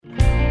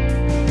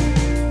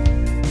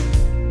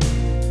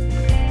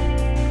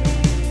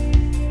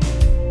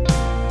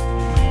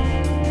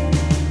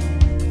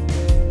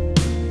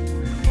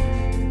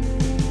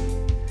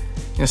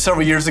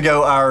Several years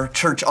ago, our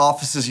church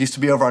offices used to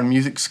be over on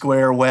Music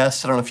Square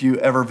West. I don't know if you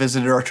ever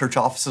visited our church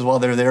offices while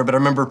they were there, but I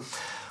remember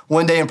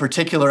one day in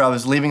particular, I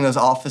was leaving those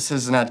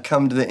offices and I'd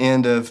come to the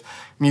end of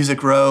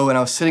Music Row and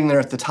I was sitting there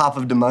at the top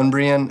of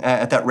Demonbreun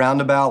at that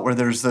roundabout where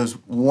there's those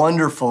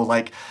wonderful,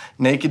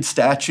 naked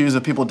statues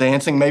of people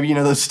dancing. Maybe you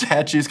know those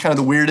statues, kind of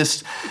the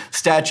weirdest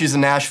statues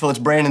in Nashville. It's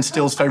Brandon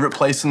Steele's favorite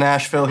place in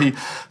Nashville. He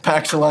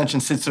packs a lunch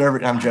and sits there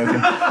every... I'm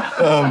joking.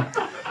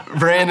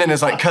 Brandon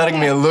is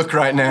cutting me a look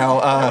right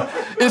now.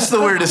 It's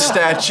the weirdest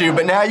statue,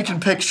 but now you can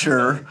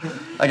picture,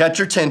 I got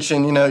your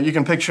attention, you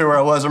can picture where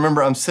I was. I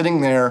remember I'm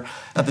sitting there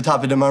at the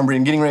top of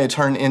Demonbreun getting ready to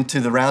turn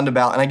into the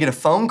roundabout, and I get a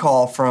phone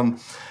call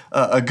from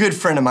a good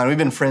friend of mine. We've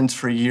been friends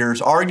for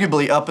years.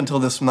 Arguably, up until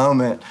this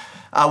moment,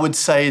 I would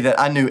say that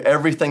I knew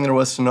everything there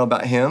was to know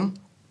about him,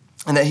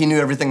 and that he knew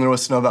everything there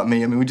was to know about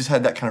me. I mean, we just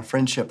had that kind of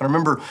friendship. And I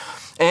remember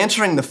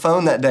answering the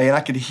phone that day, and I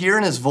could hear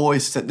in his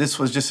voice that this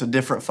was just a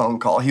different phone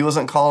call. He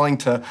wasn't calling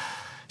to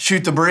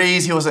shoot the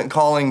breeze. He wasn't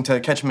calling to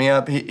catch me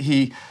up.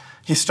 He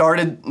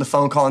started the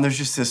phone call, and there's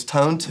just this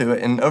tone to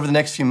it. And over the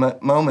next few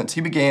moments,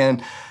 he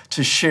began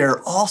to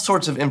share all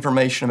sorts of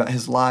information about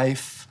his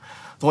life,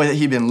 the way that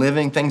he'd been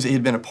living, things that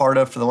he'd been a part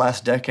of for the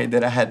last decade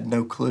that I had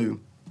no clue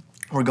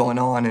were going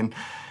on. And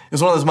it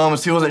was one of those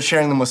moments, he wasn't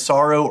sharing them with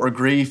sorrow or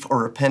grief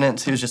or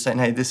repentance. He was just saying,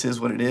 hey, this is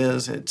what it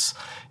is. It's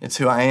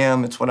who I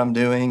am. It's what I'm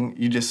doing.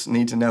 You just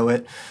need to know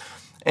it.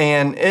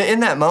 And in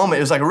that moment, it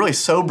was a really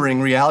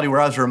sobering reality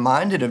where I was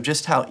reminded of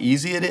just how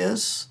easy it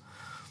is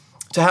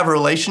to have a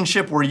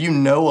relationship where you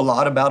know a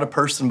lot about a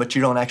person, but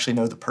you don't actually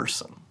know the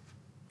person.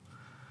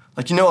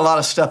 You know a lot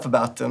of stuff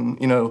about them,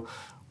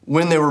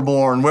 when they were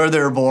born, where they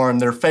were born,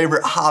 their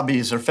favorite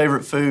hobbies, their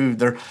favorite food,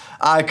 their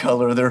eye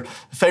color, their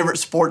favorite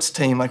sports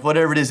team,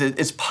 whatever it is.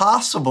 It's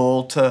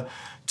possible to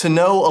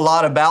know a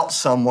lot about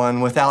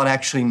someone without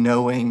actually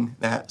knowing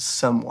that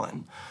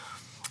someone.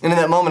 And in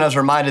that moment, I was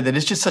reminded that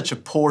it's just such a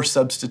poor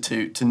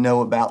substitute to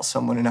know about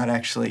someone and not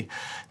actually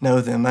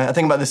know them. I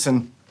think about this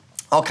in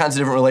all kinds of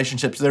different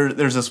relationships.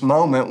 There's this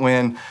moment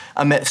when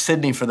I met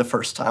Sydney for the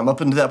first time.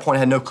 Up until that point, I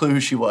had no clue who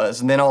she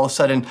was. And then all of a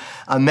sudden,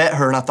 I met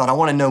her and I thought, I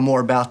want to know more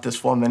about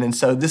this woman. And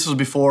so this was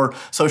before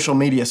social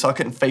media, so I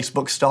couldn't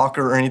Facebook stalk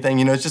her or anything.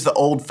 It's just the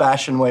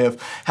old-fashioned way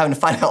of having to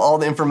find out all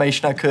the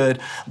information I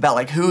could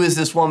about who is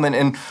this woman.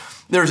 And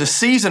there was a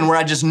season where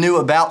I just knew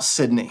about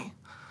Sydney.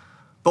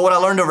 But what I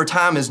learned over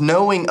time is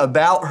knowing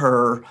about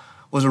her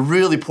was a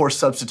really poor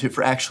substitute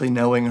for actually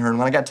knowing her. And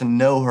when I got to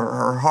know her,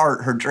 her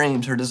heart, her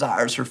dreams, her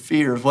desires, her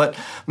fears, what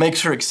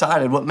makes her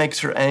excited, what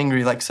makes her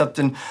angry,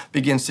 something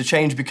begins to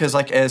change because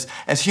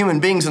as human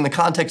beings in the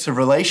context of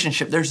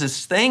relationship, there's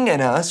this thing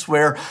in us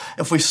where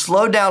if we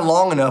slow down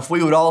long enough,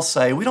 we would all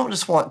say, we don't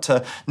just want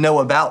to know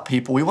about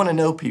people, we want to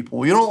know people.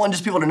 We don't want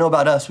just people to know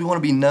about us, we want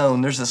to be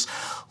known. There's this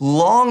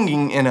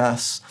longing in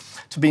us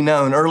to be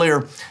known.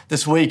 Earlier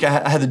this week,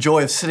 I had the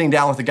joy of sitting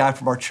down with a guy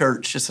from our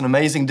church, just an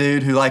amazing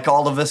dude who, like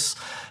all of us,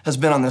 has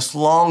been on this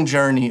long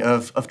journey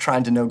of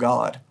trying to know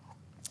God.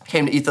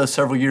 Came to Ethos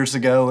several years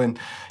ago, and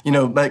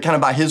but kind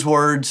of by his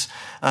words,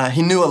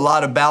 he knew a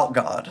lot about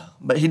God,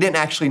 but he didn't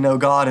actually know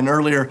God. And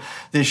earlier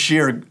this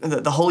year,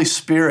 the Holy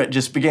Spirit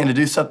just began to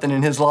do something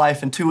in his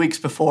life. And 2 weeks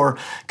before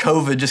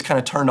COVID just kind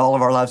of turned all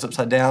of our lives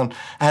upside down,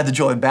 I had the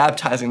joy of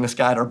baptizing this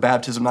guy at our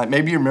baptism night.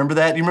 Maybe you remember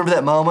that. Do you remember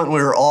that moment when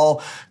we were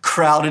all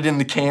crowded in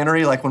the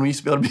cannery, when we used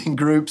to be able to be in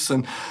groups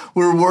and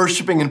we were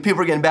worshiping and people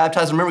were getting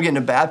baptized? I remember getting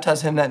to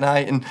baptize him that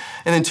night. And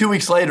then 2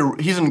 weeks later,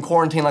 he's in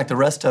quarantine like the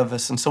rest of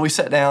us. And so we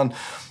sat down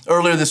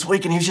earlier this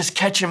week and he was just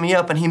catching me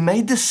up, and he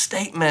made this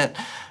statement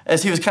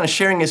as he was kind of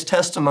sharing his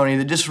testimony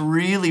that just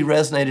really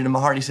resonated in my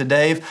heart. He said,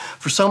 Dave,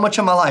 for so much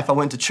of my life, I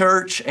went to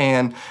church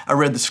and I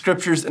read the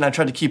scriptures and I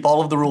tried to keep all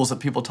of the rules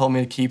that people told me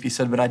to keep. He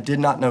said, but I did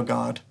not know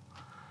God.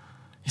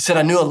 He said,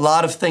 I knew a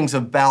lot of things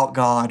about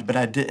God, but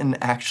I didn't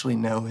actually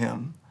know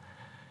him.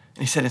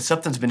 And he said, and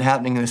something's been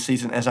happening in this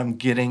season as I'm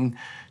getting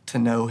to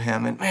know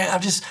him. And man,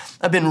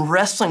 I've been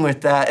wrestling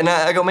with that. And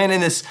I go, man,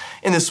 in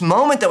this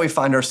moment that we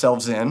find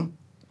ourselves in,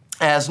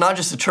 as not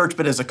just a church,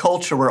 but as a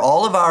culture where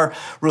all of our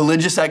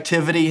religious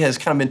activity has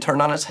kind of been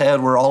turned on its head,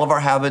 where all of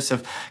our habits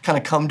have kind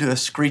of come to a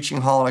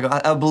screeching halt.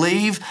 I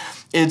believe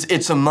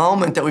it's a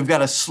moment that we've got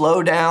to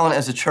slow down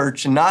as a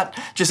church and not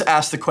just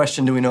ask the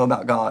question, do we know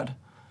about God?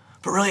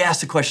 But really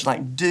ask the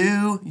question,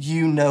 do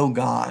you know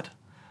God?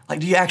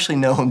 Do you actually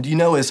know him? Do you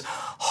know his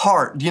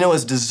heart? Do you know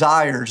his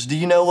desires? Do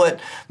you know what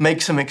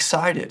makes him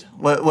excited?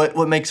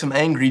 What makes him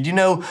angry? Do you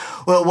know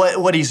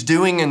what he's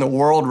doing in the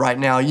world right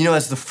now?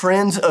 As the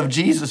friends of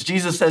Jesus,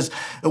 Jesus says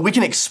that we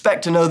can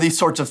expect to know these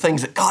sorts of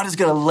things, that God is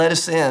going to let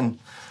us in,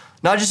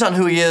 not just on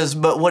who he is,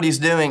 but what he's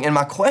doing. And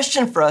my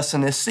question for us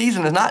in this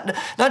season is not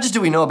just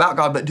do we know about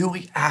God, but do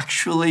we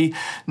actually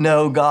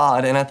know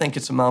God? And I think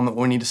it's a moment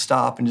where we need to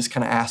stop and just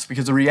kind of ask,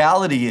 because the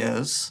reality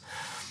is,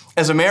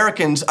 as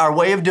Americans, our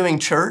way of doing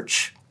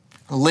church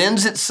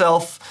lends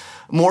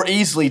itself more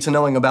easily to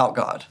knowing about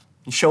God.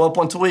 You show up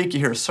once a week,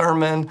 you hear a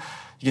sermon,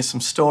 you get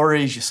some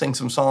stories, you sing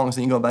some songs,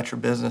 and you go about your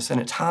business.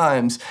 And at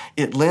times,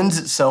 it lends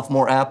itself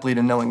more aptly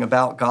to knowing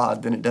about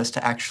God than it does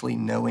to actually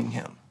knowing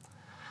him.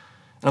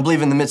 And I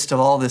believe in the midst of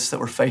all this that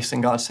we're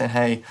facing, God's saying,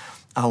 hey,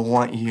 I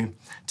want you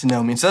to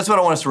know me. And so that's what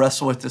I want us to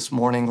wrestle with this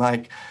morning.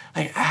 Like,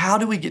 how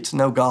do we get to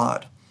know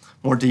God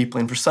more deeply?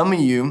 And for some of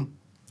you,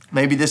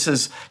 maybe this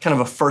is kind of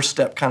a first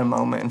step kind of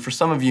moment. And for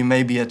some of you,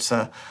 maybe it's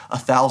a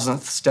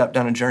 1,000th step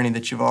down a journey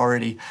that you've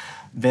already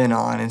been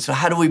on. And so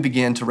how do we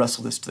begin to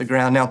wrestle this to the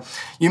ground? Now,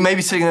 you may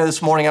be sitting there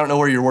this morning, I don't know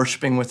where you're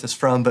worshiping with us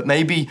from, but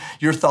maybe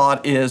your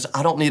thought is,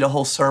 I don't need a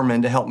whole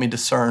sermon to help me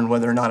discern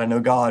whether or not I know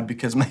God,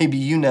 because maybe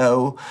you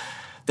know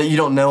that you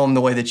don't know him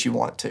the way that you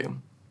want to.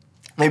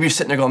 Maybe you're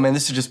sitting there going, man,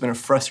 this has just been a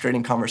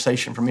frustrating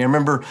conversation for me. I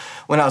remember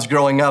when I was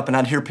growing up and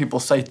I'd hear people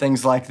say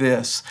things like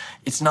this,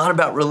 it's not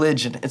about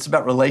religion, it's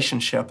about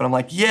relationship. And I'm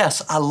like,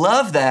 yes, I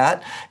love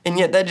that. And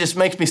yet that just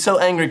makes me so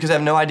angry because I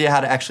have no idea how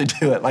to actually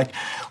do it. Like,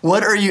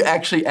 what are you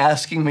actually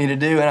asking me to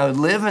do? And I would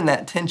live in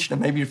that tension,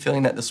 and maybe you're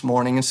feeling that this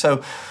morning. And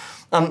so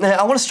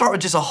I want to start with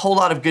just a whole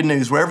lot of good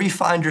news wherever you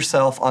find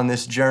yourself on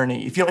this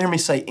journey. If you don't hear me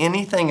say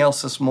anything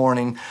else this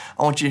morning,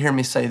 I want you to hear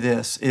me say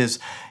this, is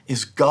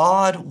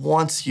God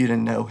wants you to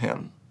know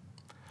him.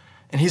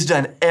 And he's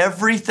done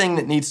everything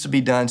that needs to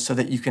be done so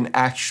that you can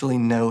actually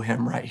know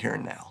him right here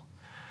and now.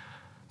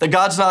 That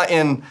God's not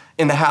in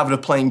the habit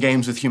of playing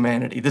games with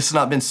humanity. This has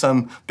not been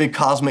some big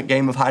cosmic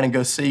game of hide and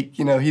go seek.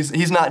 You know,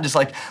 he's not just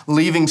like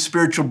leaving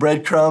spiritual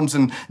breadcrumbs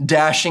and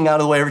dashing out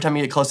of the way every time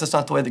you get close. That's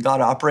not the way that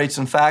God operates.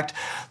 In fact,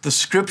 the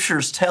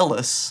scriptures tell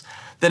us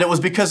that it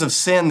was because of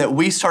sin that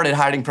we started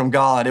hiding from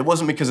God. It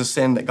wasn't because of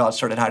sin that God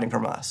started hiding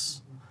from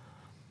us.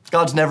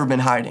 God's never been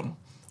hiding.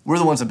 We're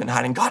the ones that have been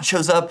hiding. God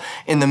shows up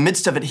in the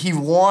midst of it. He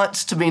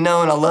wants to be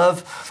known. I'll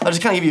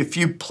just kind of give you a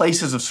few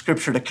places of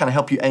scripture to kind of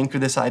help you anchor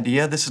this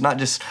idea. This is not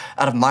just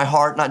out of my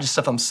heart, not just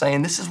stuff I'm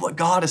saying. This is what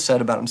God has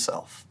said about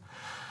himself.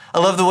 I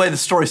love the way the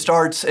story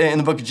starts in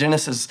the book of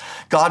Genesis.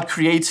 God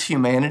creates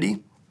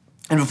humanity.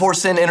 And before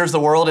sin enters the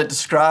world, it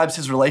describes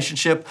his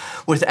relationship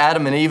with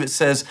Adam and Eve. It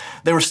says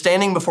they were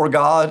standing before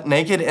God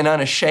naked and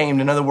unashamed.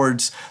 In other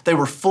words, they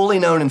were fully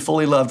known and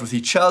fully loved with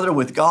each other,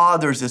 with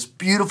God. There's this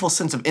beautiful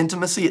sense of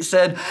intimacy. It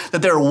said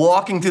that they were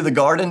walking through the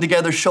garden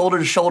together, shoulder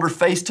to shoulder,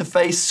 face to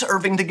face,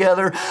 serving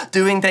together,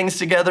 doing things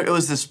together. It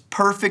was this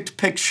perfect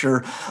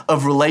picture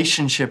of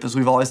relationship as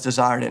we've always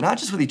desired it, not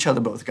just with each other,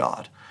 but with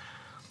God.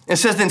 It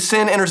says then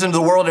sin enters into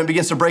the world and it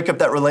begins to break up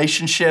that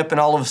relationship, and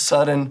all of a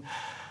sudden,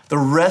 the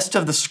rest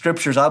of the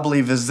scriptures, I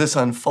believe, is this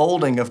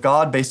unfolding of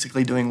God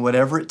basically doing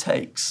whatever it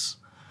takes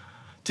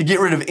to get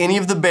rid of any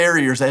of the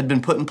barriers that had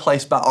been put in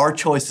place by our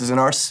choices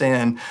and our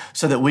sin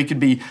so that we could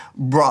be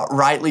brought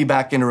rightly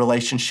back into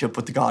relationship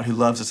with the God who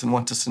loves us and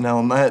wants us to know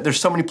him.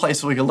 There's so many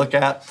places we could look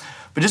at,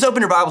 but just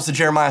open your Bibles to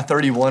Jeremiah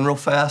 31 real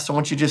fast. I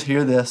want you to just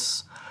hear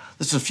this.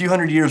 This is a few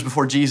hundred years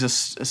before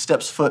Jesus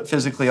steps foot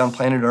physically on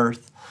planet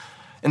Earth.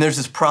 And there's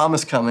this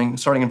promise coming,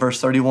 starting in verse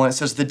 31. It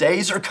says, the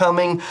days are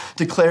coming,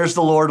 declares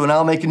the Lord, when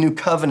I'll make a new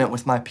covenant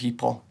with my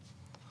people.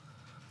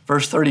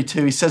 Verse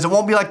 32, he says, it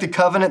won't be like the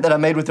covenant that I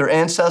made with their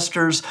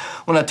ancestors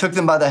when I took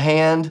them by the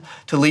hand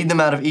to lead them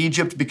out of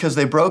Egypt, because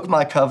they broke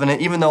my covenant,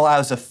 even though I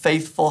was a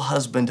faithful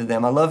husband to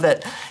them. I love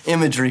that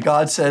imagery.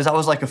 God says, I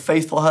was like a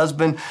faithful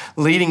husband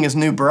leading his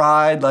new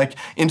bride like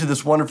into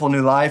this wonderful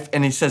new life.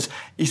 And he says,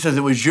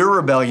 it was your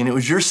rebellion, it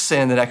was your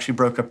sin that actually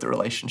broke up the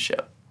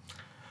relationship.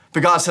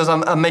 But God says,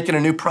 I'm making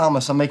a new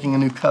promise. I'm making a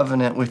new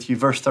covenant with you.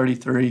 Verse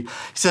 33, he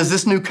says,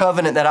 this new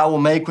covenant that I will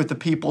make with the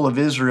people of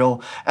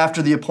Israel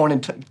after the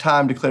appointed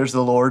time, declares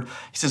the Lord.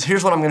 He says,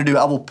 here's what I'm going to do.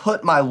 I will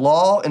put my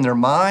law in their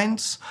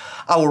minds.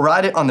 I will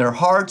write it on their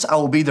hearts. I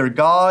will be their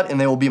God,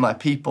 and they will be my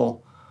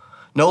people.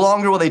 No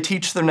longer will they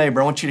teach their neighbor.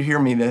 I want you to hear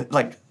me.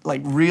 Like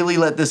really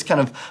let this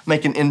kind of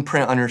make an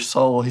imprint on your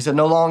soul. He said,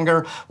 no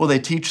longer will they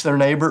teach their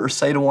neighbor or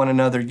say to one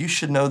another, you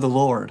should know the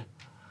Lord.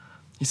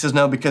 He says,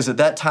 no, because at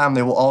that time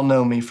they will all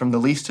know me, from the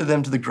least of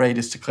them to the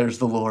greatest, declares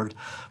the Lord.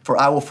 For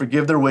I will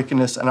forgive their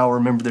wickedness and I will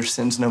remember their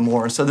sins no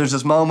more. And so there's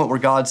this moment where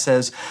God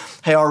says,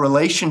 hey, our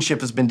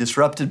relationship has been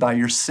disrupted by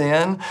your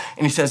sin.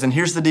 And he says, and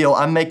here's the deal,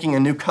 I'm making a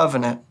new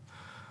covenant.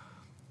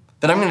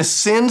 That I'm going to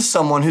send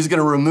someone who's going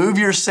to remove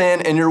your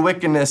sin and your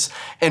wickedness.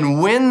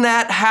 And when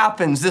that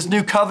happens, this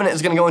new covenant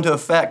is going to go into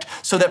effect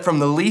so that from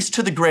the least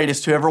to the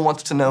greatest, whoever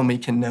wants to know me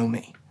can know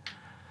me.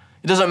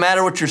 It doesn't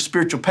matter what your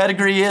spiritual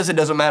pedigree is. It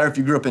doesn't matter if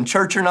you grew up in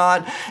church or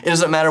not. It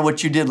doesn't matter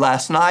what you did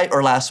last night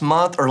or last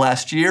month or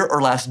last year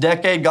or last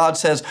decade. God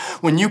says,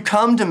 when you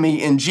come to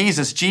me in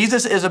Jesus,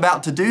 Jesus is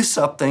about to do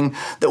something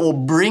that will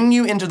bring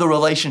you into the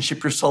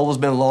relationship your soul has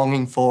been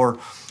longing for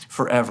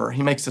forever.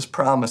 He makes this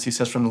promise. He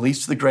says, from the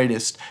least to the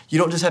greatest, you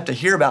don't just have to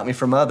hear about me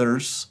from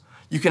others.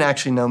 You can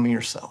actually know me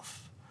yourself.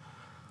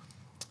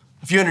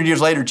 A few hundred years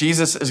later,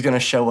 Jesus is going to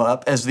show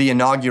up as the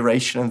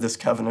inauguration of this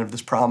covenant, of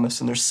this promise.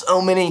 And there's so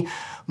many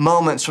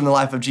moments from the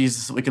life of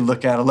Jesus that we could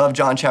look at. I love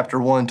John chapter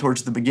 1,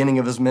 towards the beginning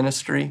of his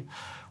ministry,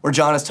 where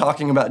John is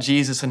talking about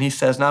Jesus and he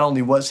says, not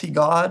only was he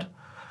God,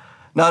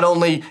 not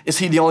only is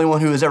he the only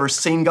one who has ever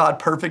seen God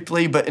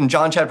perfectly, but in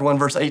John chapter 1,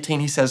 verse 18,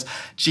 he says,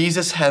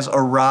 Jesus has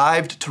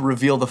arrived to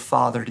reveal the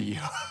Father to you.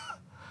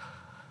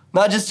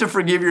 Not just to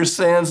forgive your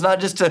sins,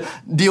 not just to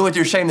deal with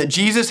your shame, that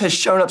Jesus has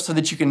shown up so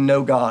that you can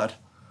know God.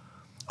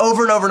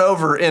 over and over and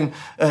over in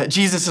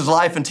Jesus'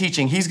 life and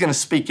teaching, he's going to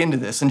speak into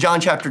this. In John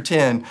chapter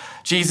 10,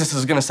 Jesus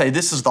is going to say,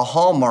 this is the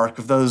hallmark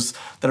of those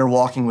that are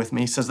walking with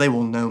me. He says, they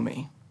will know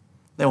me.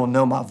 They will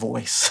know my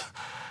voice.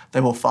 They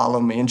will follow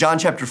me. In John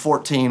chapter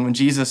 14, when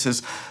Jesus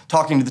is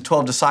talking to the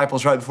 12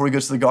 disciples right before he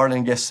goes to the Garden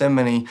of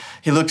Gethsemane,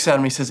 he looks at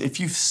them and he says, if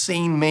you've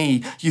seen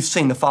me, you've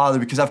seen the Father,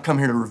 because I've come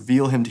here to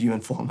reveal him to you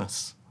in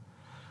fullness.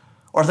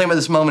 Or think about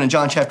this moment in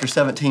John chapter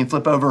 17.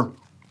 Flip over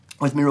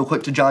with me real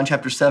quick to John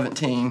chapter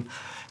 17.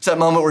 It's that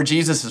moment where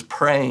Jesus is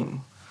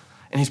praying.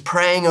 And he's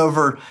praying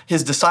over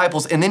his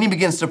disciples, and then he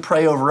begins to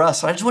pray over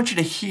us. And I just want you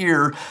to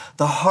hear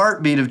the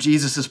heartbeat of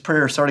Jesus'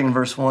 prayer starting in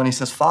verse 1. He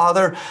says,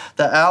 Father,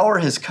 the hour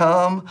has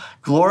come.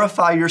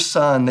 Glorify your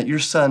Son, that your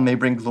Son may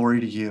bring glory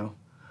to you.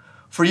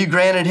 For you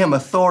granted him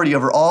authority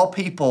over all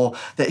people,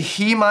 that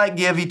he might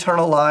give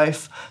eternal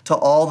life to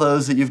all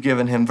those that you've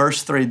given him.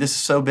 Verse 3, this is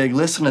so big.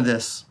 Listen to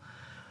this.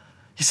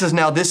 He says,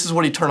 now this is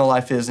what eternal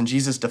life is, and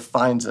Jesus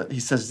defines it. He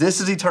says,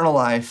 this is eternal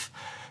life,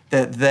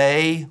 that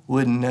they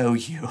would know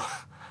you.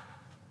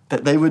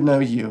 That they would know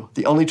you,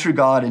 the only true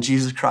God, and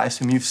Jesus Christ,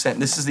 whom you've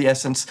sent. This is the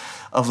essence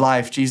of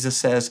life. Jesus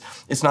says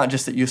it's not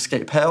just that you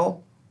escape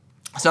hell.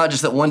 It's not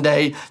just that one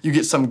day you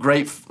get some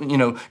great,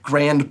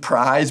 grand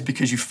prize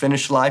because you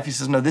finished life. He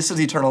says, no, this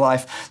is eternal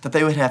life, that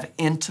they would have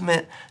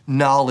intimate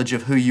knowledge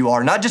of who you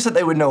are. Not just that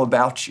they would know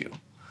about you,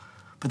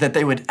 but that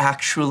they would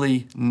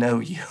actually know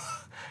you.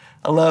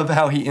 I love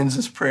how he ends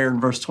his prayer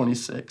in verse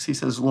 26. He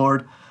says,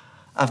 Lord,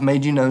 I've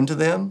made you known to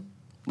them.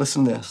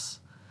 Listen to this.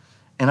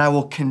 And I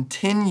will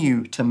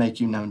continue to make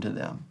you known to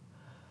them,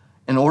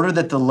 in order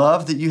that the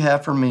love that you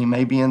have for me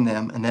may be in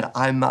them, and that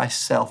I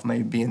myself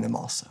may be in them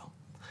also.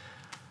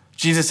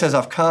 Jesus says,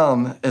 I've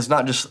come as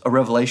not just a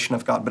revelation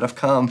of God, but I've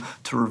come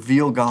to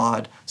reveal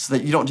God so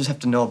that you don't just have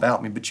to know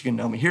about me, but you can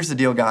know me. Here's the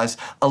deal, guys.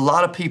 A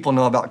lot of people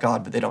know about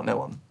God, but they don't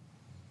know him.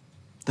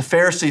 The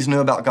Pharisees knew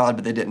about God,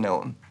 but they didn't know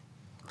him.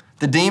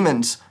 The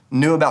demons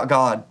knew about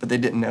God, but they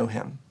didn't know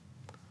him.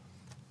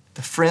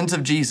 The friends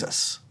of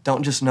Jesus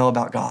don't just know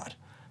about God.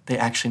 They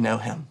actually know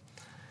him.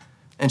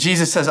 And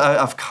Jesus says,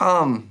 I've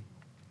come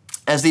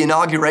as the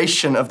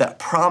inauguration of that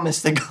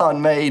promise that God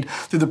made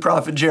through the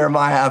prophet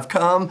Jeremiah. I've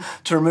come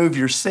to remove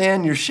your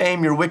sin, your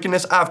shame, your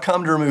wickedness. I've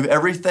come to remove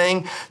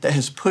everything that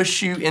has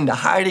pushed you into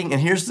hiding.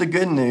 And here's the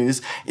good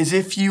news, is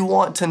if you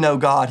want to know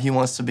God, he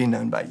wants to be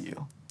known by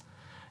you.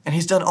 And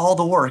he's done all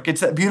the work.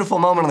 It's that beautiful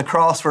moment on the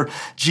cross where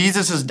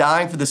Jesus is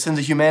dying for the sins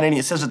of humanity.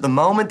 It says at the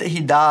moment that he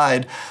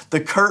died,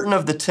 the curtain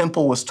of the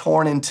temple was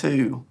torn in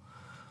two.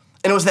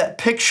 And it was that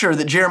picture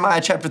that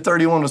Jeremiah chapter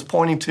 31 was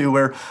pointing to,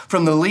 where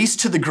from the least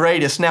to the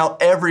greatest, now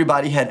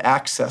everybody had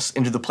access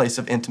into the place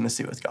of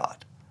intimacy with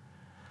God.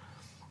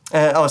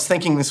 And I was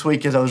thinking this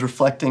week as I was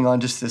reflecting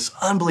on just this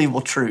unbelievable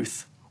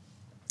truth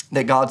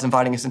that God's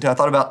inviting us into. I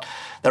thought about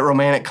that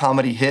romantic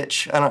comedy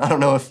Hitch. I don't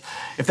know if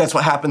that's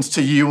what happens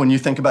to you when you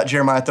think about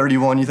Jeremiah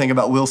 31, you think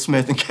about Will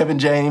Smith and Kevin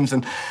James.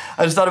 And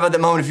I just thought about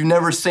that moment. If you've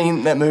never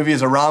seen that movie,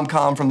 it's a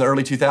rom-com from the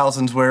early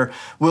 2000s where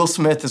Will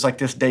Smith is like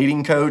this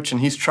dating coach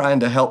and he's trying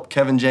to help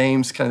Kevin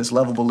James, kind of this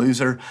lovable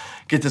loser,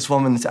 get this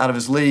woman that's out of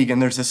his league.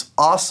 And there's this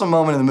awesome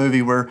moment in the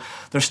movie where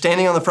they're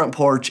standing on the front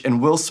porch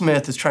and Will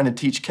Smith is trying to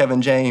teach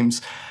Kevin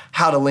James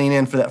how to lean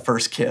in for that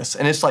first kiss.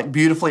 And it's like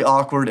beautifully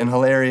awkward and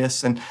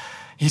hilarious. And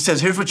he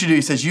says, here's what you do.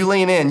 He says, you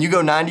lean in, you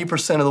go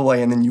 90% of the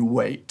way, and then you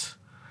wait.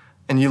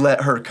 And you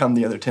let her come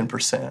the other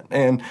 10%.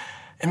 And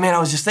man, I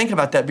was just thinking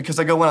about that because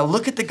I go, when I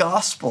look at the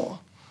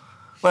gospel,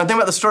 when I think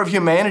about the story of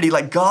humanity,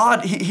 like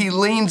God, he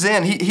leans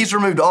in. He's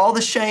removed all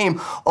the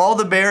shame, all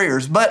the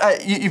barriers.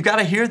 But you've got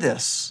to hear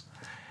this.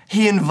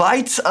 He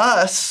invites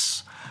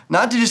us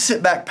not to just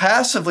sit back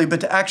passively, but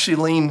to actually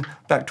lean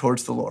back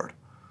towards the Lord.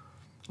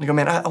 And I go,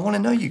 man, I want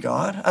to know you,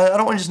 God. I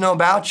don't want to just know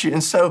about you.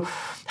 And so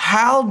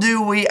how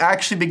do we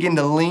actually begin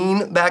to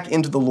lean back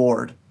into the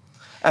Lord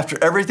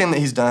after everything that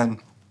he's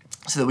done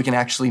so that we can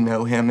actually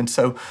know him? And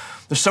so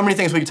there's so many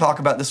things we can talk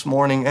about this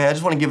morning. And I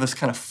just want to give us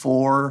kind of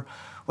 4,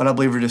 what I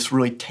believe are just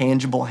really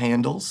tangible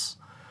handles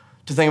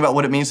to think about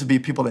what it means to be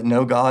people that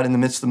know God in the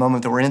midst of the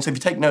moment that we're in. So if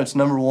you take notes,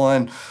 number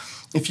 1,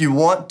 if you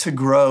want to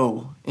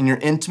grow in your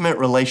intimate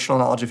relational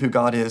knowledge of who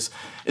God is,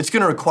 it's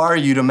going to require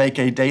you to make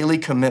a daily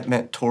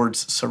commitment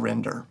towards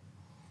surrender.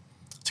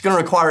 It's going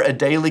to require a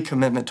daily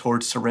commitment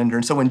towards surrender.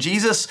 And so when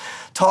Jesus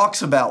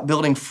talks about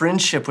building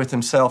friendship with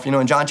himself,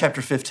 in John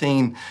chapter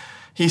 15,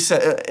 he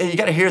said, you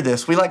got to hear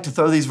this. We like to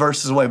throw these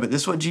verses away, but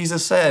this is what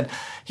Jesus said.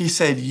 He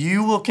said,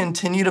 you will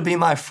continue to be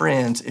my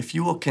friends if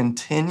you will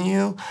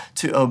continue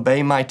to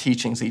obey my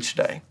teachings each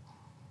day.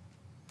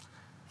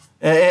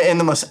 In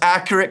the most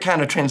accurate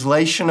kind of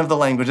translation of the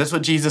language, that's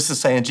what Jesus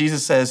is saying.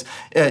 Jesus says,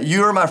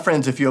 you are my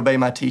friends if you obey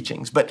my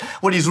teachings. But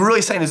what he's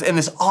really saying is in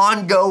this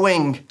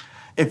ongoing,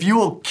 if you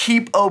will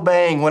keep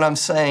obeying what I'm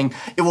saying,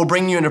 it will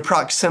bring you into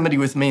proximity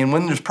with me. And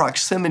when there's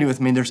proximity with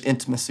me, there's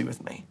intimacy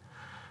with me.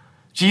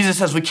 Jesus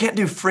says we can't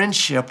do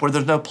friendship where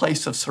there's no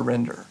place of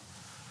surrender.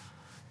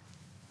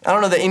 I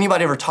don't know that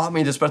anybody ever taught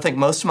me this, but I think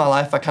most of my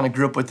life I kind of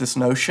grew up with this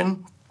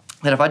notion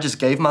that if I just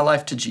gave my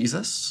life to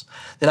Jesus,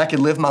 then I could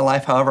live my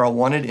life however I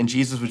wanted, and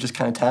Jesus would just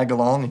kind of tag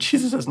along. And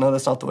Jesus says, no,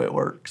 that's not the way it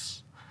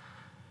works.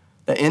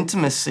 The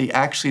intimacy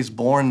actually is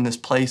born in this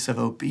place of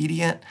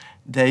obedient,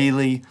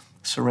 daily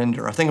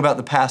surrender. I think about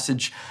the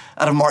passage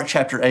out of Mark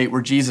chapter 8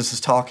 where Jesus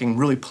is talking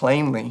really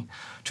plainly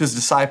to his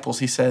disciples.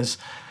 He says,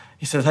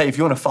 hey, if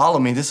you want to follow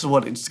me, this is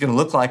what it's going to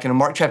look like. And in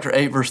Mark chapter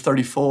 8, verse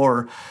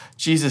 34,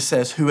 Jesus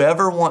says,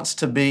 whoever wants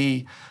to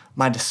be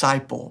my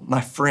disciple,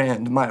 my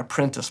friend, my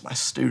apprentice, my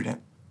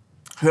student,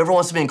 whoever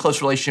wants to be in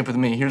close relationship with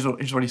me, here's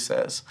what he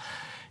says.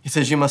 He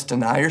says, you must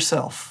deny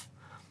yourself.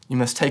 You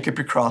must take up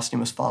your cross. And you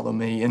must follow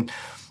me. And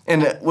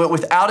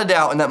without a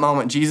doubt, in that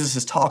moment, Jesus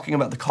is talking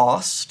about the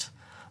cost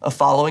of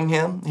following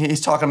him.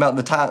 He's talking about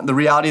the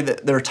reality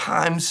that there are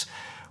times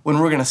when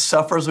we're going to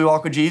suffer as we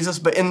walk with Jesus.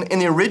 But in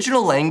the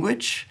original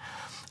language,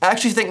 I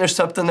actually think there's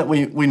something that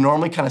we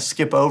normally kind of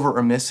skip over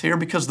or miss here,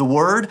 because the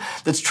word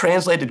that's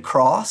translated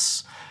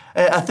cross,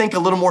 I think a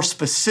little more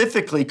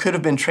specifically could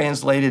have been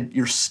translated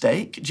your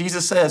stake.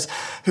 Jesus says,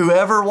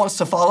 whoever wants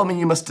to follow me,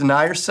 you must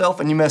deny yourself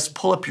and you must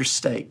pull up your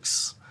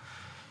stakes.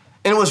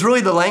 And it was really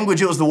the language,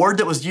 it was the word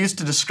that was used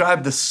to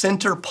describe the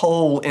center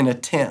pole in a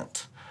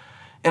tent.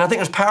 And I think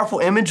there's powerful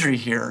imagery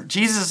here.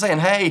 Jesus is saying,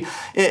 hey,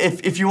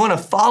 if you want to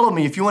follow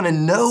me, if you want to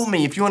know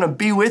me, if you want to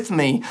be with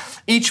me,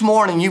 each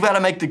morning you've got to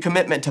make the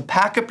commitment to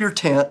pack up your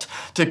tent,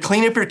 to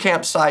clean up your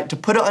campsite, to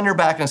put it on your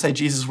back and say,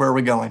 Jesus, where are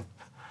we going?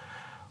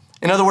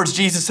 In other words,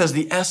 Jesus says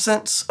the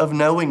essence of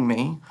knowing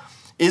me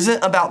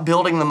isn't about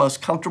building the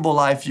most comfortable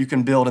life you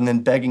can build and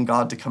then begging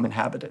God to come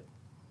inhabit it.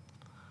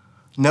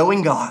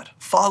 Knowing God,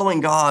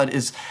 following God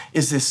is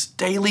this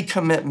daily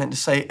commitment to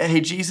say,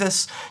 hey,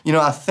 Jesus,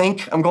 I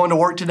think I'm going to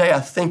work today. I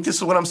think this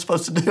is what I'm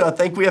supposed to do. I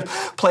think we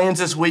have plans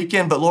this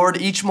weekend. But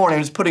Lord, each morning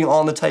I'm just putting it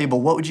on the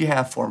table. What would you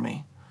have for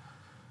me?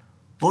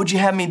 What would you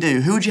have me do?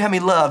 Who would you have me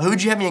love? Who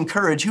would you have me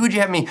encourage? Who would you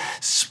have me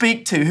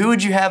speak to? Who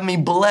would you have me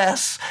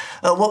bless?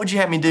 What would you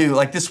have me do?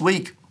 Like this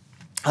week,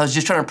 I was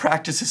just trying to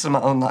practice this in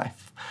my own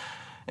life.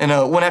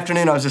 And one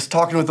afternoon, I was just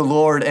talking with the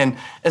Lord, and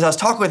as I was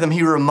talking with him,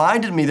 he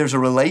reminded me there's a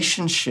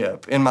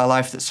relationship in my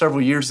life that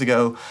several years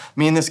ago,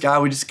 me and this guy,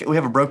 we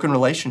have a broken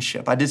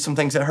relationship. I did some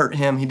things that hurt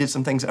him. He did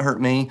some things that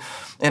hurt me.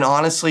 And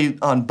honestly,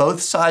 on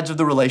both sides of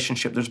the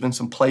relationship, there's been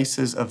some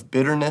places of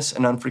bitterness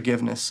and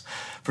unforgiveness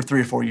for 3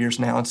 or 4 years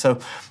now. And so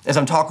as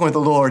I'm talking with the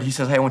Lord, he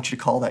says, hey, I want you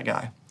to call that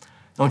guy.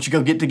 I want you to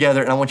go get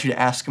together, and I want you to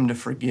ask him to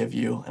forgive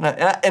you.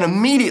 And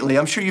immediately,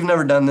 I'm sure you've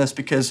never done this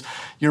because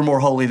you're more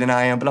holy than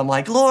I am, but I'm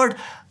like, Lord,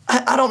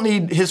 I don't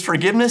need his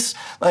forgiveness.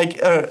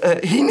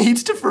 He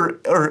needs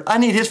to, I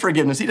need his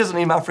forgiveness. He doesn't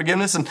need my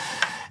forgiveness. And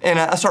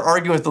I start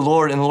arguing with the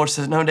Lord, and the Lord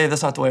says, no, Dave,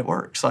 that's not the way it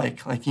works.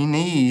 Like you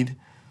need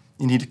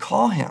to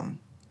call him.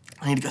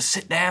 I need to go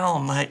sit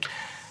down.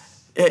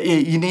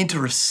 You need to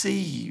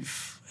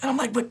receive. And I'm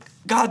like, but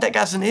God, that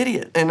guy's an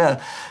idiot. And the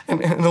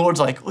Lord's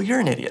like, well,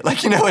 you're an idiot.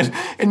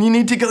 And you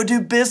need to go do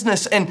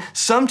business. And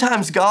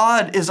sometimes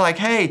God is like,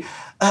 hey,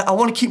 I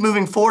want to keep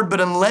moving forward, but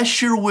unless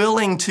you're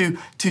willing to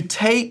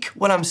take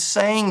what I'm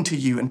saying to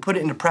you and put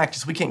it into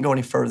practice, we can't go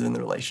any further in the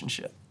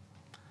relationship.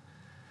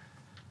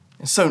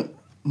 And so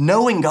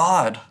knowing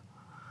God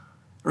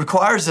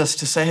requires us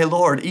to say, hey,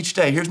 Lord, each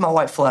day, here's my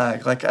white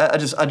flag. I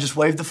just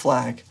wave the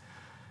flag.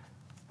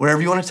 Wherever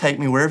you want to take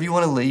me, wherever you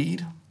want to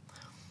lead.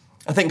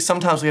 I think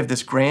sometimes we have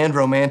this grand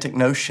romantic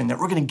notion that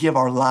we're going to give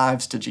our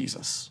lives to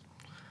Jesus,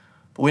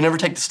 but we never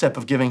take the step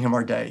of giving him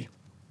our day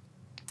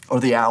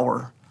or the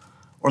hour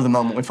or the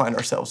moment we find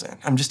ourselves in.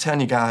 I'm just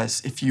telling you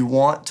guys, if you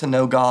want to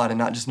know God and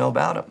not just know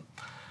about him,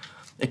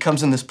 it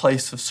comes in this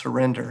place of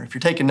surrender. If you're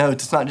taking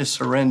notes, it's not just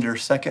surrender.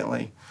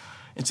 Secondly,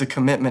 it's a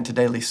commitment to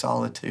daily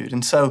solitude.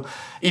 And so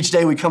each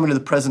day we come into the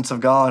presence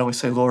of God and we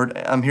say, Lord,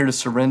 I'm here to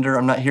surrender.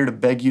 I'm not here to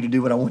beg you to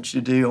do what I want you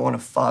to do. I want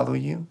to follow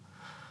you.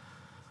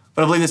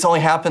 But I believe this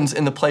only happens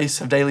in the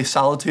place of daily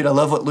solitude. I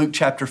love what Luke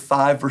chapter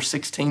 5, verse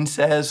 16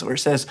 says, where it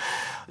says,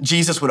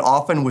 Jesus would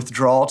often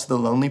withdraw to the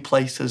lonely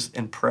places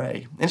and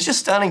pray. And it's just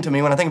stunning to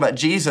me when I think about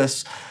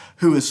Jesus,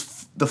 who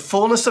is the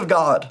fullness of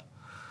God,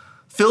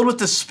 filled with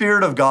the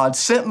Spirit of God,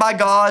 sent by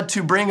God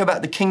to bring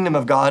about the kingdom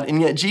of God. And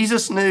yet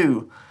Jesus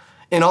knew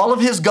in all of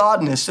his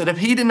godness that if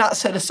he did not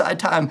set aside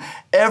time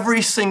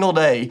every single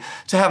day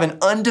to have an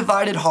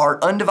undivided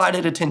heart,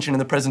 undivided attention in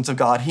the presence of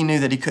God, he knew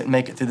that he couldn't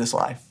make it through this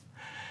life.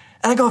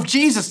 And I go, if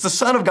Jesus, the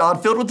Son of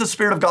God, filled with the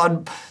Spirit of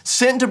God,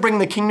 sent to bring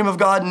the kingdom of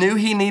God, knew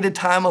he needed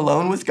time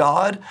alone with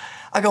God,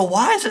 I go,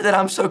 why is it that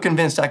I'm so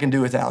convinced I can do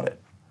without it?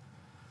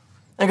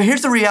 And I go,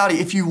 here's the reality.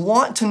 If you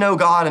want to know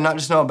God and not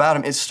just know about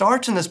him, it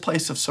starts in this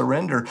place of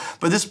surrender.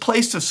 But this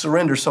place of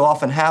surrender so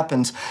often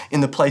happens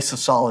in the place of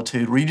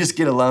solitude, where you just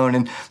get alone.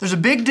 And there's a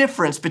big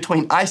difference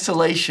between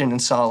isolation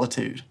and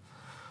solitude.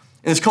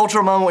 In this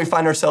cultural moment we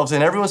find ourselves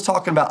in, everyone's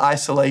talking about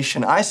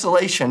isolation.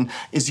 Isolation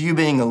is you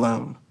being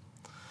alone.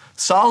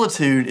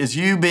 Solitude is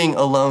you being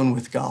alone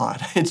with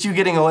God. It's you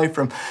getting away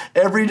from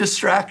every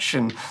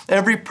distraction,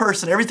 every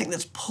person, everything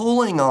that's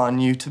pulling on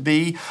you to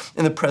be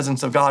in the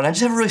presence of God. And I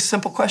just have a really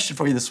simple question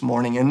for you this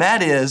morning, and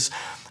that is,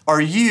 Are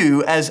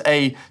you, as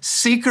a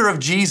seeker of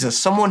Jesus,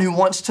 someone who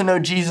wants to know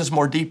Jesus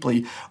more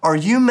deeply, are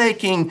you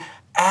making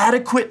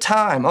adequate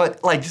time,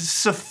 like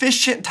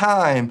sufficient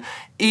time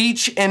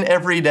each and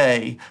every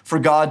day for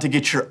God to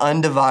get your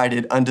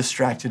undivided,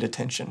 undistracted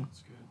attention?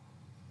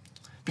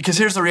 Because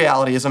here's the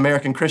reality. As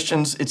American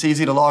Christians, it's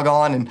easy to log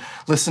on and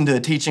listen to a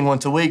teaching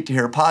once a week, to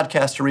hear a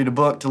podcast, to read a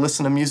book, to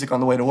listen to music on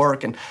the way to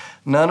work. And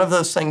none of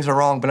those things are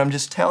wrong. But I'm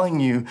just telling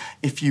you,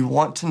 if you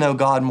want to know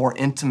God more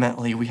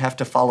intimately, we have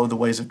to follow the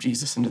ways of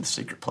Jesus into the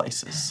secret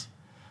places.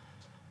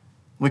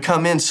 We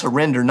come in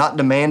surrender, not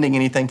demanding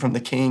anything from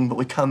the King, but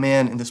we come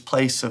in this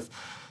place of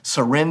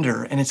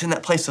surrender. And it's in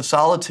that place of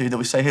solitude that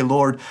we say, hey,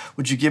 Lord,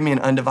 would you give me an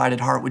undivided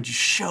heart? Would you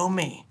show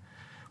me?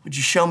 Would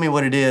you show me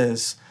what it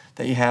is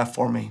that you have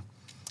for me?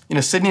 You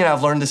know, Sydney and I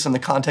have learned this in the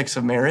context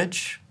of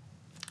marriage.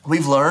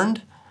 We've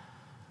learned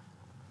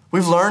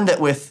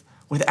that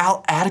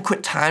without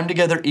adequate time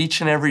together each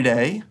and every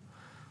day,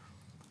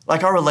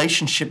 like our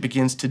relationship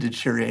begins to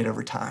deteriorate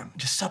over time.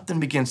 Just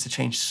something begins to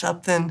change.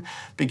 Something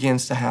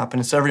begins to happen.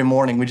 And so every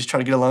morning we just try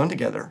to get alone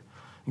together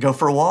and go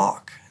for a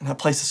walk in that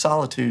place of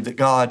solitude that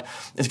God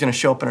is going to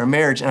show up in our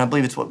marriage. And I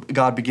believe it's what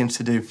God begins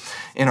to do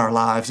in our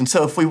lives. And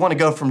so if we want to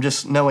go from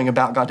just knowing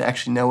about God to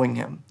actually knowing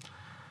Him,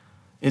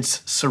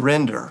 it's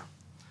surrender.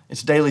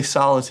 It's daily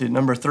solitude.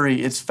 Number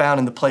 3, it's found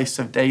in the place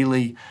of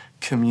daily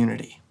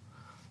community.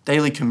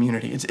 Daily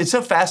community. It's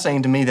so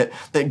fascinating to me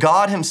that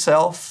God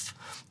Himself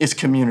is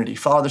community,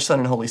 Father, Son,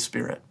 and Holy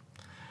Spirit.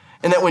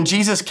 And that when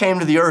Jesus came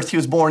to the earth, He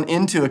was born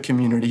into a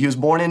community. He was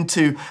born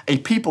into a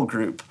people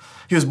group.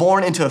 He was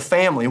born into a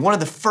family. One of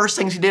the first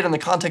things He did in the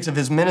context of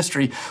His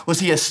ministry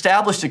was He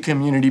established a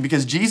community,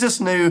 because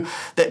Jesus knew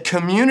that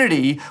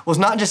community was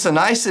not just a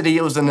nicety,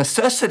 it was a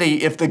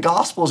necessity if the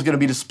gospel is going to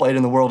be displayed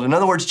in the world. In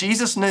other words,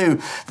 Jesus knew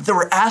that there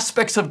were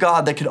aspects of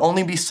God that could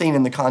only be seen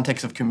in the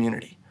context of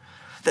community.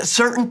 That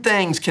certain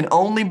things can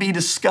only be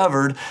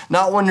discovered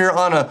not when you're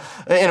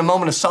in a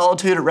moment of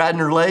solitude at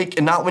Radnor Lake,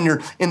 and not when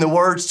you're in the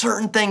Word.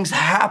 Certain things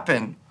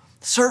happen.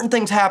 Certain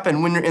things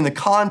happen when you're in the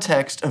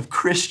context of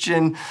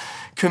Christian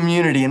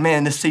community. And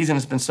man, this season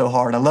has been so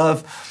hard. I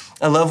love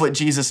what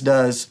Jesus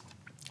does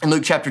in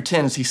Luke chapter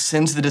 10 as He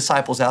sends the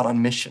disciples out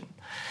on mission.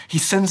 He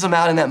sends them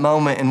out in that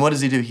moment, and what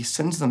does He do? He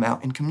sends them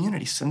out in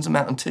community, sends them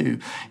out in two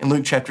in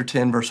Luke chapter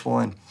 10, verse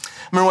 1. I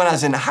remember when I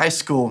was in high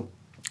school,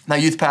 my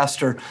youth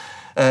pastor,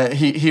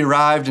 he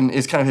arrived, and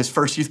it's kind of his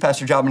first youth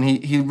pastor job, and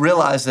he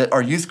realized that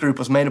our youth group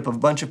was made up of a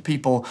bunch of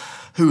people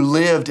who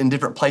lived in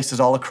different places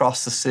all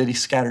across the city,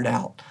 scattered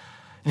out.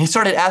 And he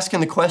started asking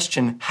the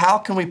question, how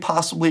can we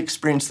possibly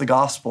experience the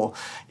gospel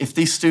if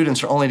these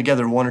students are only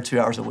together 1 or 2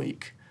 hours a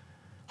week?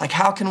 Like,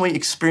 how can we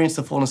experience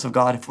the fullness of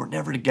God if we're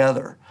never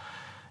together?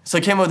 So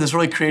he came up with this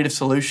really creative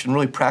solution,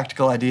 really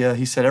practical idea.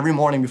 He said, every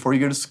morning before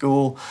you go to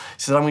school, he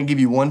said, I'm going to give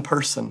you one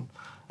person.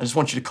 I just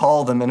want you to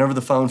call them, and over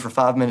the phone for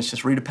 5 minutes,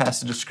 just read a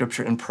passage of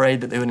Scripture and pray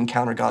that they would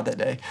encounter God that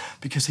day.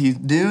 Because he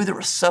knew there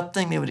was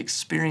something they would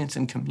experience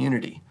in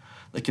community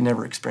they could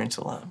never experience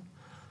alone.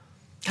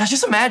 Guys,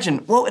 just imagine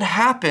what would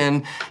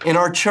happen in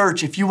our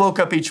church if you woke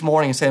up each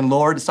morning and saying,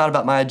 Lord, it's not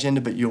about my agenda,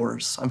 but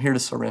yours. I'm here to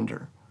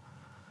surrender.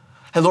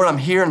 Hey, Lord, I'm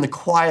here in the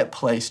quiet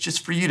place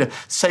just for you to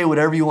say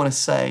whatever you want to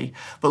say.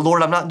 But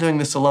Lord, I'm not doing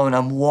this alone.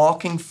 I'm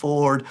walking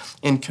forward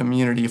in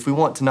community. If we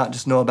want to not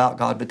just know about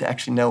God, but to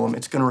actually know Him,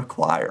 it's going to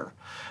require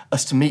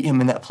us to meet Him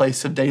in that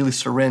place of daily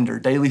surrender,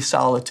 daily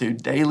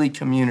solitude, daily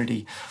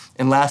community,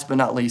 and last but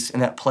not least, in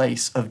that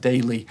place of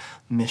daily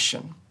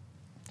mission.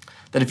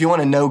 That if you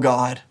want to know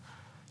God,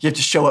 you have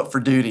to show up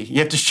for duty. You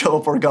have to show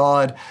up where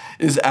God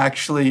is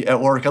actually at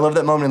work. I love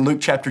that moment in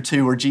Luke chapter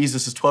 2 where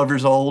Jesus is 12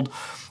 years old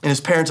and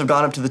his parents have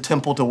gone up to the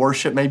temple to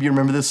worship. Maybe you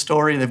remember this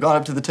story. They've gone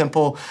up to the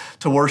temple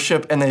to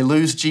worship and they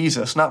lose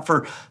Jesus, not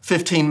for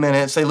 15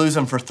 minutes. They lose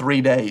him for 3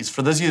 days.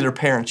 For those of you that are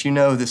parents, you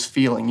know this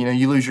feeling. You know,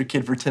 you lose your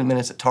kid for 10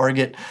 minutes at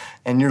Target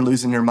and you're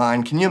losing your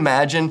mind. Can you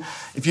imagine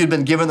if you'd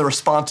been given the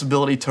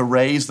responsibility to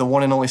raise the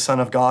one and only Son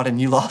of God and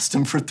you lost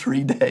him for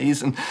 3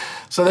 days? And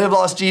so they've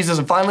lost Jesus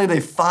and finally they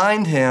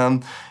find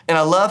him. And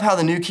I love how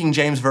the New King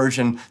James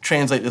Version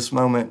translate this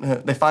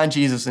moment. They find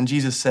Jesus and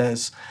Jesus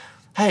says,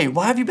 hey,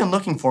 why have you been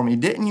looking for me?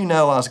 Didn't you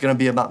know I was going to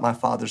be about my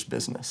Father's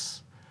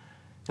business?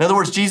 In other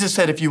words, Jesus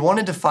said, if you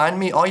wanted to find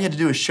me, all you had to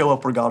do is show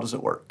up where God was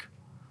at work.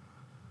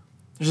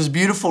 There's this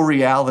beautiful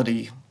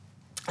reality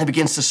that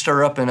begins to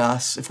stir up in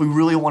us if we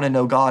really want to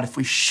know God, if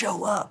we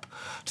show up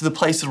to the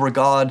places where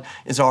God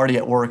is already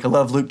at work. I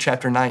love Luke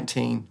chapter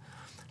 19.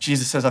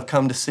 Jesus says, I've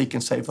come to seek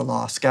and save the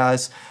lost.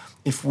 Guys,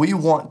 if we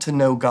want to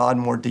know God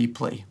more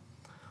deeply,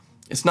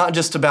 it's not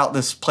just about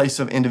this place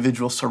of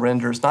individual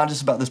surrender. It's not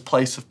just about this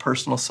place of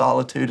personal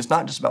solitude. It's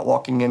not just about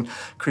walking in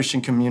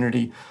Christian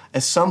community.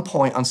 At some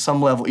point, on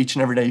some level, each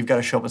and every day, you've got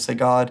to show up and say,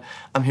 God,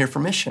 I'm here for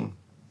mission.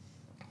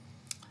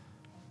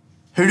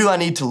 Who do I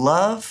need to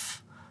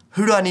love?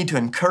 Who do I need to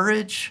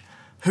encourage?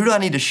 Who do I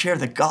need to share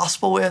the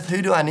gospel with?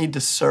 Who do I need to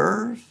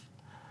serve?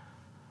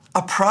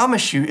 I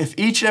promise you, if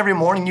each and every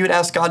morning you would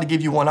ask God to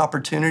give you one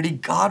opportunity,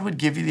 God would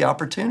give you the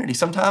opportunity.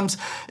 Sometimes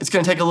it's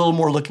going to take a little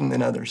more looking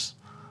than others.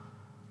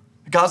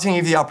 God's going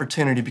to give you the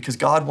opportunity because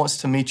God wants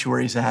to meet you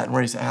where he's at, and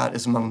where he's at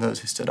is among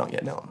those who still don't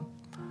yet know him.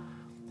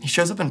 He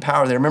shows up in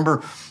power there. I remember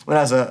when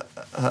I was a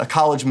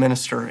college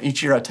minister,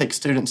 each year I'd take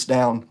students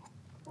down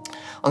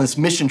on this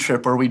mission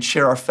trip where we'd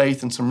share our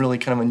faith in some really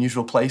kind of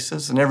unusual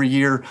places. And every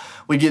year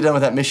we'd get done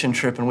with that mission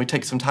trip and we'd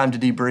take some time to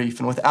debrief.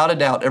 And without a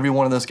doubt, every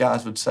one of those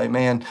guys would say,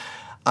 man,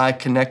 I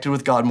connected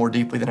with God more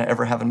deeply than I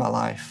ever have in my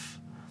life.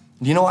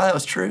 Do you know why that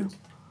was true?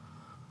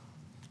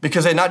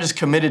 Because they not just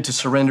committed to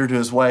surrender to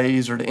his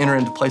ways or to enter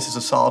into places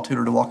of solitude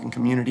or to walk in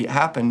community. It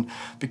happened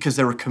because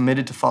they were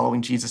committed to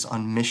following Jesus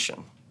on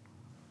mission.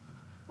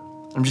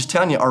 I'm just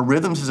telling you, our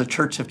rhythms as a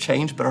church have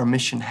changed, but our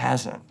mission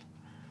hasn't.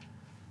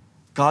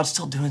 God's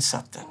still doing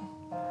something.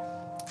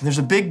 And there's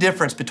a big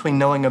difference between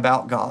knowing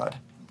about God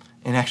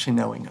and actually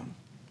knowing him.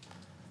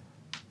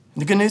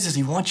 And the good news is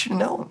he wants you to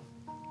know him.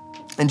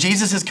 And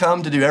Jesus has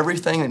come to do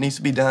everything that needs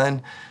to be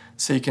done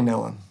so you can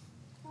know him.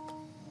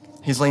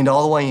 He's leaned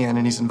all the way in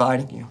and he's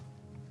inviting you.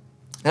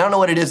 And I don't know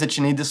what it is that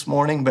you need this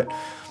morning, but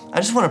I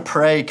just want to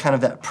pray kind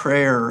of that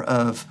prayer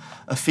of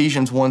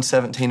Ephesians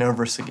 1:17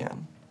 over us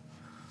again.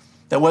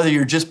 That whether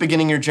you're just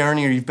beginning your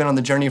journey or you've been on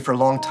the journey for a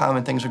long time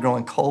and things are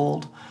growing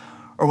cold,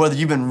 or whether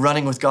you've been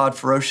running with God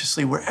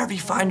ferociously, wherever you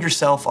find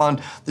yourself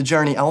on the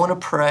journey, I want to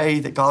pray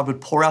that God would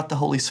pour out the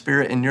Holy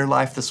Spirit in your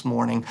life this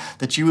morning,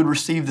 that you would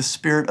receive the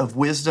spirit of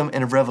wisdom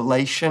and of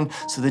revelation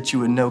so that you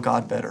would know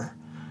God better.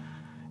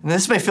 And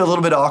this may feel a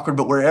little bit awkward,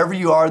 but wherever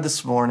you are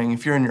this morning,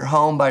 if you're in your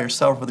home by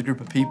yourself with a group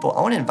of people,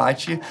 I want to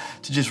invite you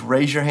to just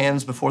raise your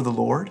hands before the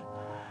Lord.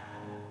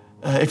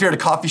 If you're at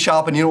a coffee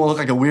shop and you don't want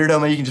to look like a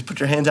weirdo, maybe you can just put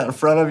your hands out in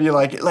front of you,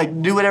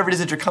 like do whatever it is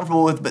that you're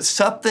comfortable with, but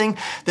something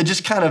that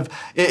just kind of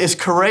is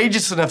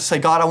courageous enough to say,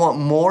 God, I want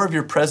more of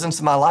your presence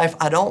in my life.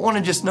 I don't want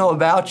to just know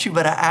about you,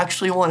 but I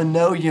actually want to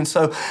know you. And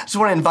so I just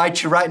want to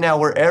invite you right now,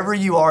 wherever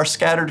you are,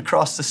 scattered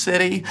across the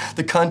city,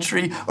 the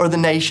country, or the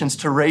nations,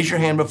 to raise your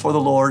hand before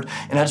the Lord.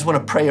 And I just want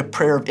to pray a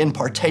prayer of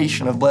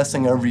impartation, of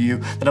blessing over you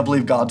that I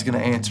believe God's going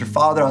to answer.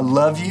 Father, I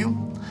love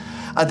you.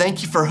 I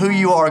thank you for who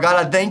you are. God,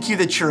 I thank you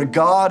that you're a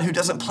God who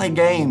doesn't play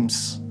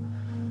games.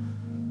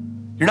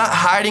 You're not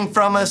hiding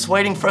from us,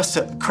 waiting for us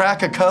to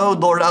crack a code.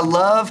 Lord, I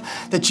love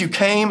that you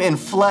came in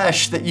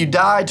flesh, that you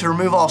died to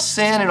remove all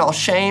sin and all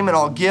shame and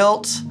all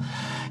guilt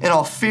and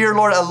all fear.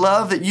 Lord, I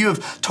love that you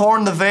have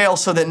torn the veil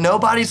so that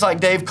nobody's like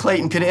Dave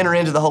Clayton could enter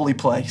into the holy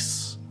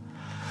place.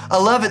 I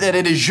love it that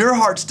it is your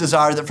heart's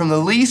desire that from the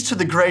least to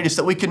the greatest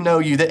that we can know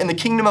you, that in the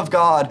kingdom of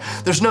God,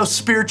 there's no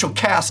spiritual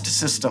caste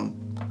system.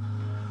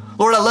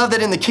 Lord, I love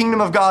that in the kingdom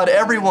of God,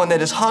 everyone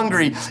that is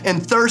hungry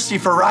and thirsty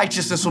for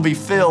righteousness will be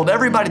filled.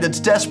 Everybody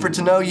that's desperate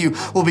to know you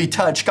will be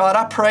touched. God,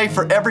 I pray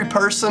for every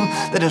person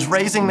that is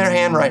raising their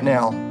hand right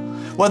now,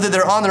 whether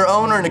they're on their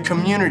own or in a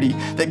community,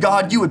 that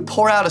God, you would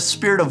pour out a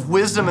spirit of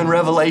wisdom and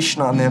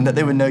revelation on them, that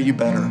they would know you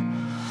better.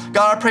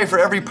 God, I pray for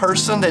every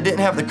person that didn't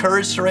have the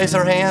courage to raise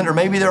their hand, or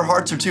maybe their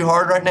hearts are too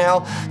hard right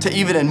now to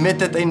even admit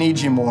that they need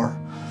you more.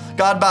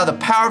 God, by the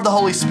power of the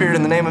Holy Spirit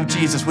in the name of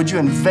Jesus, would you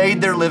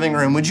invade their living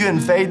room? Would you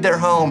invade their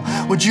home?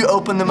 Would you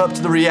open them up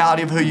to the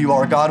reality of who you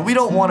are, God? We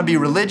don't want to be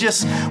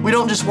religious. We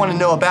don't just want to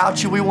know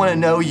about you. We want to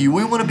know you.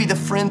 We want to be the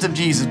friends of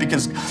Jesus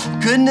because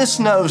goodness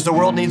knows the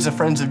world needs the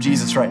friends of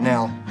Jesus right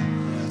now.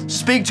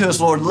 Speak to us,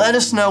 Lord. Let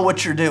us know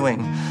what you're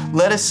doing.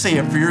 Let us see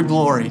it for your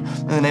glory.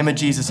 In the name of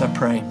Jesus, I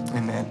pray.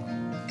 Amen.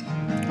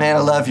 Man, I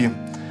love you.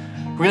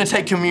 We're going to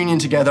take communion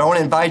together. I want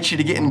to invite you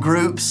to get in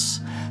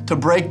groups, to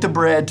break the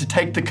bread, to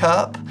take the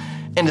cup,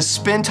 and to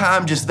spend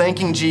time just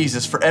thanking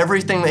Jesus for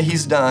everything that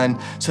he's done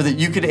so that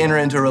you could enter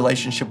into a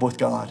relationship with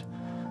God.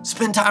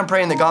 Spend time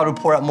praying that God would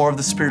pour out more of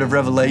the spirit of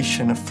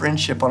revelation, of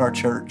friendship on our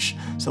church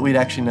so we'd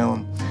actually know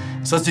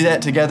him. So let's do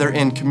that together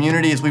in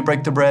community as we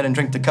break the bread and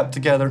drink the cup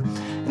together,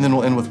 and then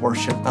we'll end with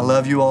worship. I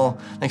love you all.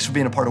 Thanks for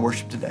being a part of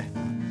worship today.